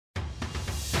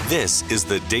This is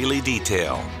the Daily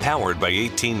Detail, powered by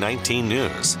 1819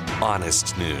 News.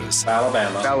 Honest news.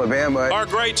 Alabama. Our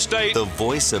great state. The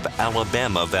voice of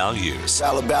Alabama values.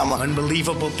 Alabama.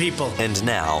 Unbelievable people. And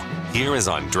now, here is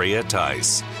Andrea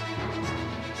Tice.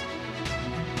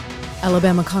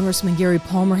 Alabama Congressman Gary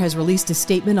Palmer has released a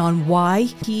statement on why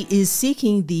he is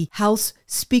seeking the House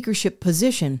speakership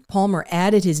position. Palmer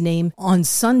added his name on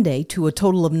Sunday to a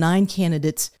total of 9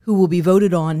 candidates who will be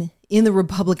voted on in the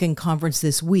Republican conference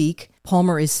this week.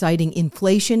 Palmer is citing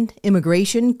inflation,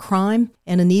 immigration, crime,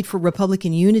 and a need for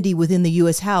Republican unity within the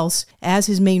U.S. House as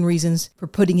his main reasons for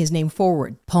putting his name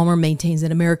forward. Palmer maintains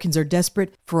that Americans are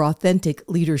desperate for authentic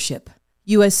leadership.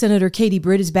 U.S. Senator Katie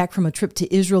Britt is back from a trip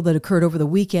to Israel that occurred over the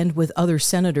weekend with other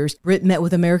senators. Britt met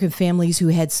with American families who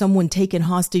had someone taken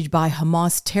hostage by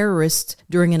Hamas terrorists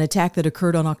during an attack that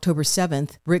occurred on October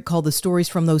 7th. Britt called the stories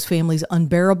from those families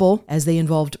unbearable as they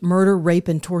involved murder, rape,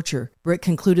 and torture. Britt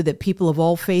concluded that people of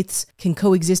all faiths can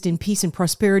coexist in peace and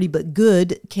prosperity, but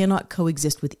good cannot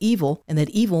coexist with evil, and that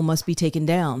evil must be taken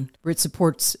down. Britt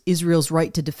supports Israel's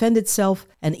right to defend itself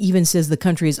and even says the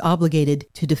country is obligated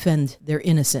to defend their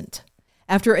innocent.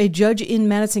 After a judge in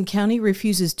Madison County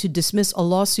refuses to dismiss a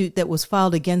lawsuit that was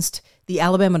filed against the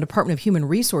Alabama Department of Human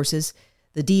Resources,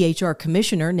 the DHR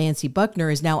Commissioner, Nancy Buchner,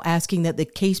 is now asking that the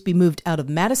case be moved out of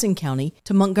Madison County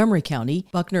to Montgomery County.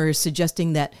 Buchner is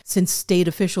suggesting that since state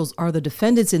officials are the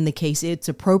defendants in the case, it's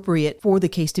appropriate for the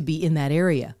case to be in that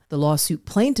area. The lawsuit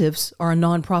plaintiffs are a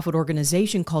nonprofit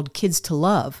organization called Kids to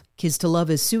Love. Kids to Love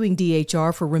is suing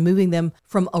DHR for removing them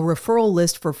from a referral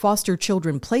list for foster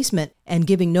children placement and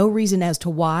giving no reason as to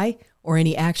why or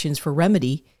any actions for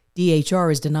remedy.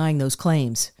 DHR is denying those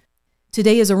claims.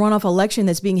 Today is a runoff election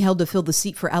that's being held to fill the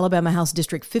seat for Alabama House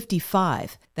District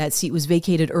 55. That seat was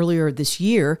vacated earlier this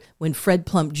year when Fred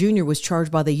Plump Jr. was charged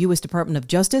by the U.S. Department of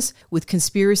Justice with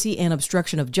conspiracy and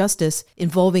obstruction of justice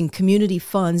involving community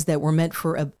funds that were meant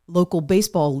for a local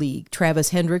baseball league.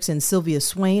 Travis Hendricks and Sylvia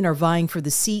Swain are vying for the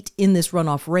seat in this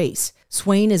runoff race.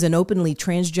 Swain is an openly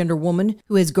transgender woman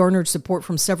who has garnered support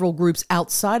from several groups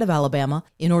outside of Alabama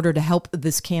in order to help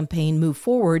this campaign move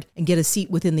forward and get a seat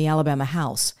within the Alabama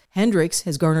House. Hendricks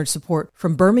has garnered support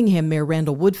from Birmingham Mayor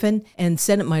Randall Woodfin and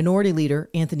Senate Minority Leader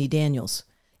Anthony Daniels.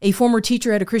 A former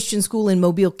teacher at a Christian school in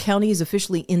Mobile County is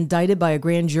officially indicted by a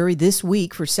grand jury this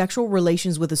week for sexual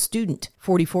relations with a student.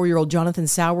 44-year-old Jonathan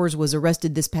Sowers was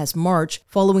arrested this past March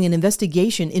following an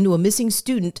investigation into a missing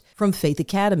student from Faith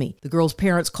Academy. The girl's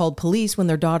parents called police when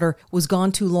their daughter was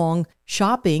gone too long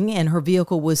shopping and her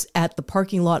vehicle was at the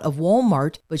parking lot of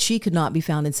Walmart, but she could not be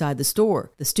found inside the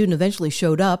store. The student eventually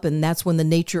showed up, and that's when the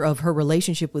nature of her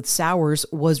relationship with Sowers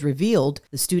was revealed.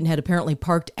 The student had apparently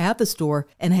parked at the store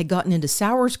and had gotten into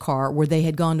Sowers' car where they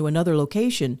had gone to another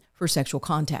location for sexual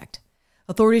contact.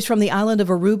 Authorities from the island of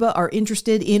Aruba are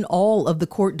interested in all of the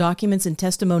court documents and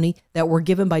testimony that were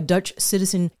given by Dutch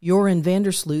citizen Joren Van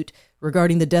der Sloot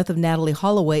regarding the death of Natalie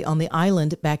Holloway on the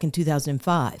island back in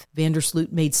 2005. Van der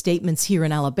Sloot made statements here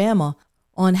in Alabama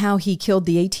on how he killed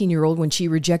the 18-year-old when she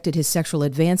rejected his sexual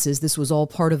advances. This was all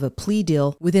part of a plea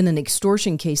deal within an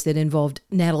extortion case that involved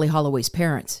Natalie Holloway's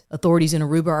parents. Authorities in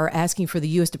Aruba are asking for the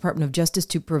U.S. Department of Justice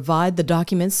to provide the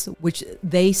documents, which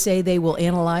they say they will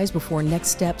analyze before next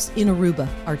steps in Aruba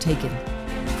are taken.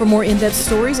 For more in-depth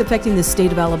stories affecting the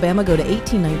state of Alabama, go to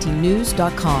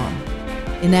 1819news.com.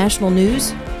 In national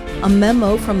news, a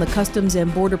memo from the Customs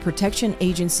and Border Protection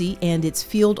Agency and its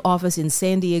field office in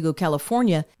San Diego,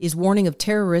 California, is warning of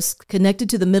terrorists connected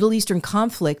to the Middle Eastern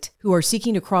conflict who are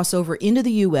seeking to cross over into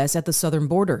the U.S. at the southern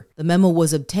border. The memo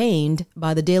was obtained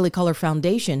by the Daily Caller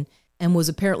Foundation and was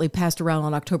apparently passed around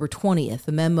on October 20th.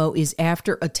 The memo is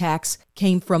after attacks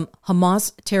came from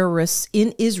Hamas terrorists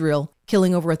in Israel,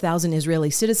 killing over 1,000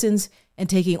 Israeli citizens and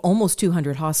taking almost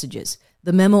 200 hostages.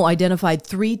 The memo identified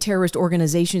 3 terrorist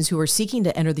organizations who are seeking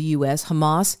to enter the U.S.,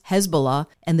 Hamas, Hezbollah,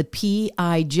 and the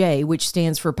PIJ, which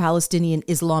stands for Palestinian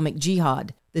Islamic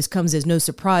Jihad. This comes as no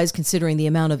surprise considering the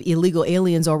amount of illegal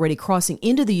aliens already crossing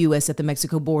into the U.S. at the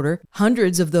Mexico border.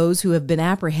 Hundreds of those who have been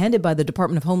apprehended by the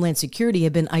Department of Homeland Security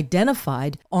have been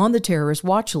identified on the terrorist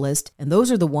watch list, and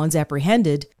those are the ones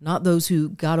apprehended, not those who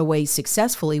got away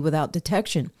successfully without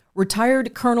detection.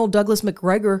 Retired Colonel Douglas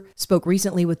Macgregor spoke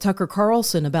recently with Tucker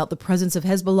Carlson about the presence of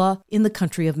Hezbollah in the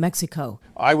country of Mexico.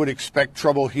 I would expect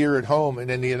trouble here at home and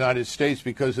in the United States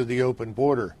because of the open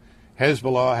border.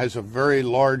 Hezbollah has a very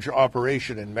large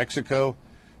operation in Mexico.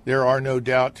 There are no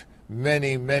doubt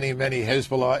many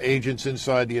Hezbollah agents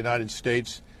inside the United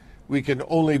States. We can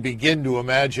only begin to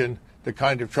imagine the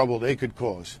kind of trouble they could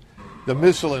cause. The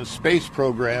missile and space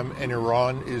program in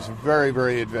Iran is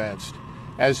very advanced,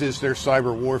 as is their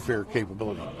cyber warfare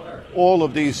capability. all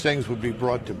of these things would be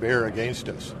brought to bear against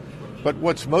us. But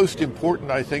what's most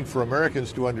important, I think, for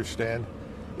Americans to understand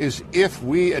is if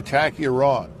we attack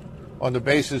Iran on the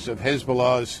basis of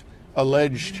Hezbollah's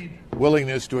alleged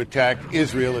willingness to attack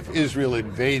Israel if Israel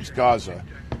invades Gaza,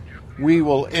 we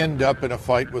will end up in a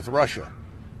fight with Russia.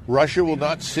 Russia will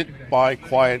not sit by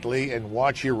quietly and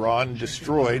watch Iran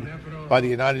destroyed by the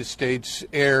United States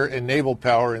air and naval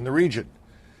power in the region.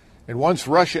 And once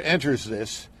Russia enters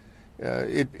this,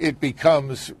 it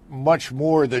becomes much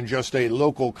more than just a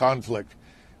local conflict,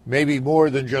 maybe more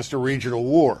than just a regional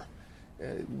war.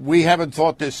 We haven't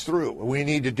thought this through. We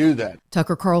need to do that.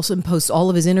 Tucker Carlson posts all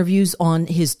of his interviews on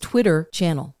his Twitter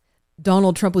channel.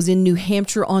 Donald Trump was in New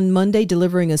Hampshire on Monday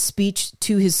delivering a speech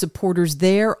to his supporters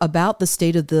there about the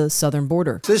state of the southern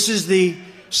border. This is the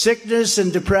sickness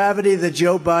and depravity that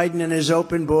Joe Biden and his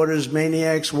open borders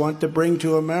maniacs want to bring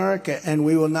to America, and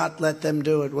we will not let them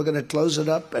do it. We're going to close it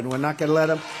up, and we're not going to let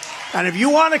them. And if you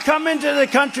want to come into the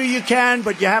country, you can,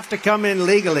 but you have to come in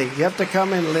legally. You have to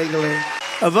come in legally.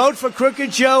 A vote for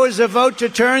Crooked Joe is a vote to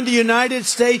turn the United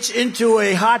States into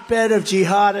a hotbed of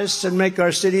jihadists and make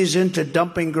our cities into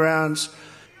dumping grounds,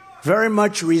 very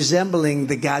much resembling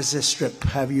the Gaza Strip.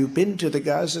 Have you been to the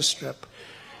Gaza Strip?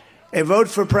 A vote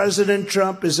for President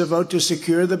Trump is a vote to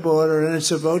secure the border, and it's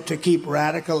a vote to keep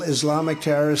radical Islamic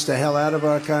terrorists the hell out of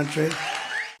our country.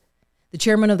 The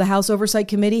chairman of the House Oversight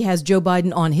Committee has Joe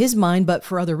Biden on his mind, but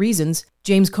for other reasons.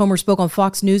 James Comer spoke on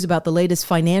Fox News about the latest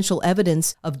financial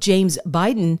evidence of James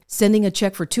Biden sending a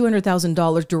check for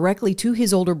 $200,000 directly to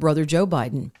his older brother, Joe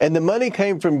Biden. And the money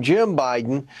came from Jim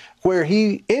Biden, where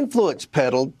he influence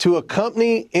peddled to a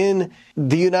company in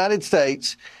the United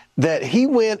States that he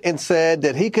went and said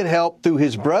that he could help through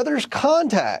his brother's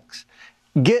contacts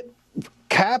get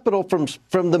capital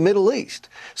from the Middle East.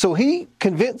 So he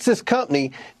convinced this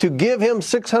company to give him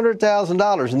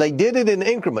 $600,000, and they did it in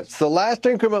increments. The last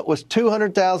increment was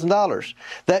 $200,000.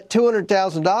 That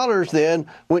 $200,000 then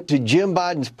went to Jim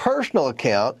Biden's personal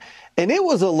account, and it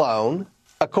was a loan,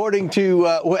 according to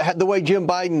the way Jim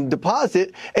Biden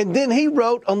deposited. And then he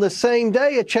wrote on the same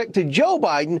day a check to Joe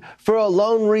Biden for a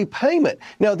loan repayment.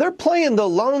 Now, they're playing the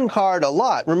loan card a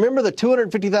lot. Remember the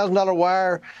 $250,000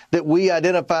 wire that we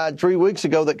identified 3 weeks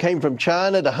ago that came from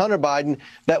China to Hunter Biden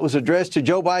that was addressed to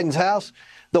Joe Biden's house?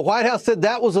 The White House said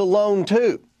that was a loan,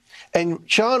 too. And,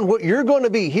 Sean, what you're going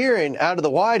to be hearing out of the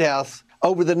White House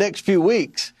over the next few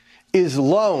weeks is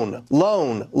loan,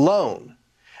 loan, loan.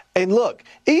 And look,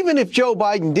 even if Joe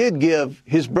Biden did give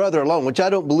his brother a loan, which I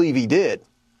don't believe he did,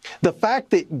 the fact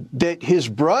that his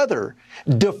brother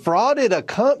defrauded a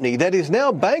company that is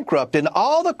now bankrupt and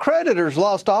all the creditors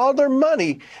lost all their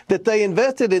money that they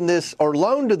invested in this or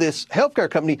loaned to this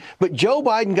healthcare company, but Joe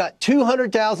Biden got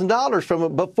 $200,000 from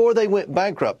it before they went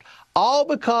bankrupt, all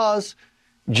because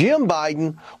Jim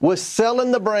Biden was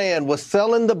selling the brand, was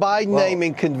selling the Biden name,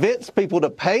 and convinced people to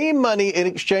pay him money in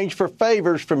exchange for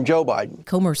favors from Joe Biden.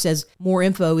 Comer says more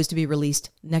info is to be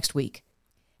released next week.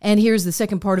 And here's the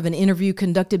second part of an interview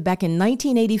conducted back in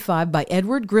 1985 by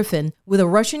Edward Griffin with a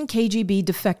Russian KGB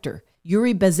defector.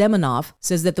 Yuri Bezemenov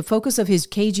says that the focus of his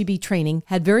KGB training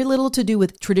had very little to do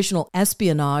with traditional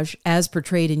espionage as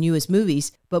portrayed in U.S.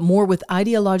 movies, but more with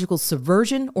ideological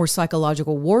subversion or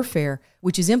psychological warfare,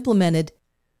 which is implemented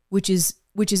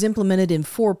in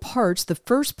 4 parts, the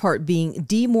first part being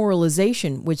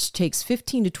demoralization, which takes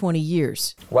 15 to 20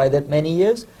 years. Why that many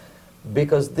years?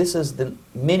 Because this is the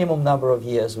minimum number of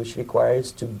years which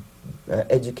requires to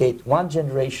educate one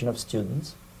generation of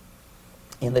students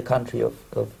in the country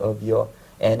of your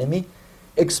enemy,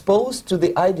 exposed to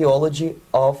the ideology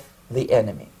of the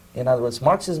enemy. In other words,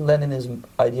 Marxism-Leninism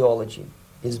ideology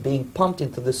is being pumped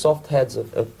into the soft heads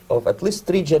of at least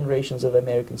 3 generations of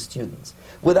American students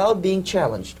without being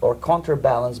challenged or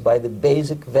counterbalanced by the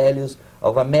basic values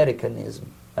of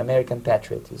Americanism, American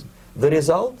patriotism. The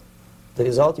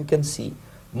result you can see.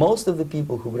 Most of the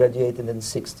people who graduated in the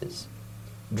 60s,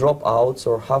 dropouts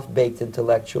or half-baked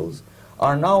intellectuals,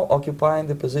 are now occupying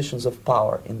the positions of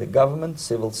power in the government,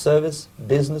 civil service,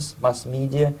 business, mass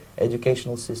media,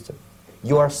 educational system.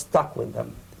 You are stuck with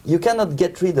them. You cannot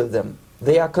get rid of them.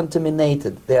 They are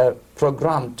contaminated. They are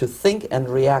programmed to think and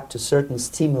react to certain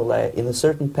stimuli in a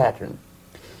certain pattern.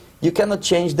 You cannot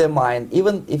change their mind,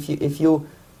 even if you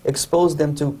expose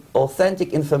them to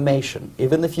authentic information,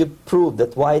 even if you prove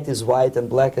that white is white and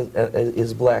black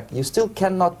is black. You still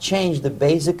cannot change the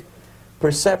basic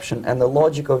perception and the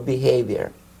logic of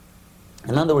behavior.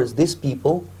 In other words, these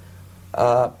people,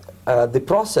 the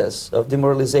process of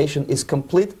demoralization is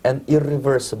complete and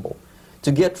irreversible.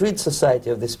 To get rid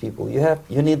society of these people,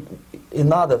 you need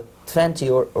another 20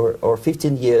 or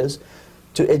 15 years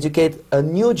to educate a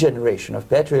new generation of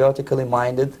patriotically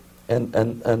minded and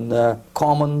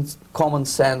common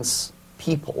sense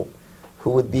people who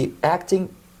would be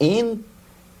acting in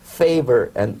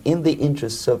favor and in the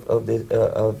interests of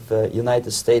the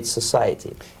United States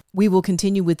society. We will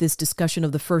continue with this discussion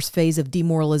of the first phase of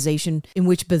demoralization, in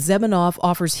which Bezemenov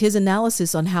offers his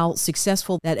analysis on how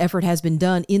successful that effort has been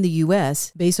done in the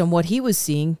U.S. based on what he was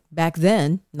seeing back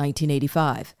then,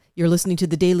 1985. You're listening to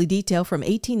The Daily Detail from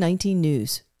 1819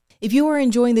 News. If you are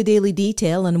enjoying The Daily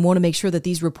Detail and want to make sure that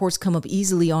these reports come up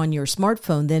easily on your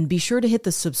smartphone, then be sure to hit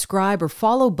the subscribe or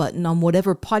follow button on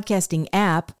whatever podcasting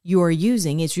app you are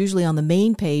using. It's usually on the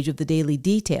main page of The Daily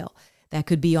Detail. That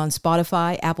could be on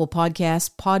Spotify, Apple Podcasts,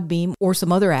 Podbeam, or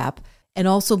some other app. And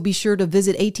also be sure to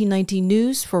visit 1819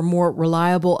 News for more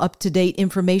reliable, up-to-date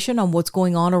information on what's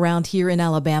going on around here in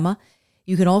Alabama.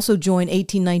 You can also join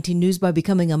 1819 News by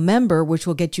becoming a member, which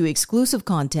will get you exclusive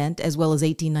content as well as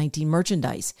 1819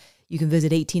 merchandise. You can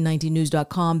visit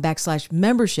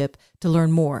 1819news.com/membership to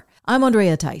learn more. I'm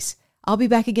Andrea Tice. I'll be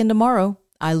back again tomorrow.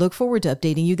 I look forward to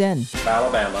updating you then.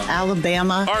 Alabama.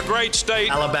 Alabama. Our great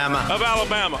state. Alabama. Of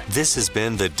Alabama. This has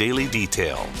been The Daily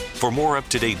Detail. For more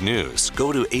up-to-date news,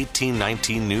 go to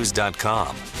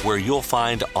 1819news.com, where you'll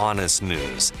find honest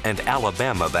news and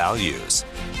Alabama values.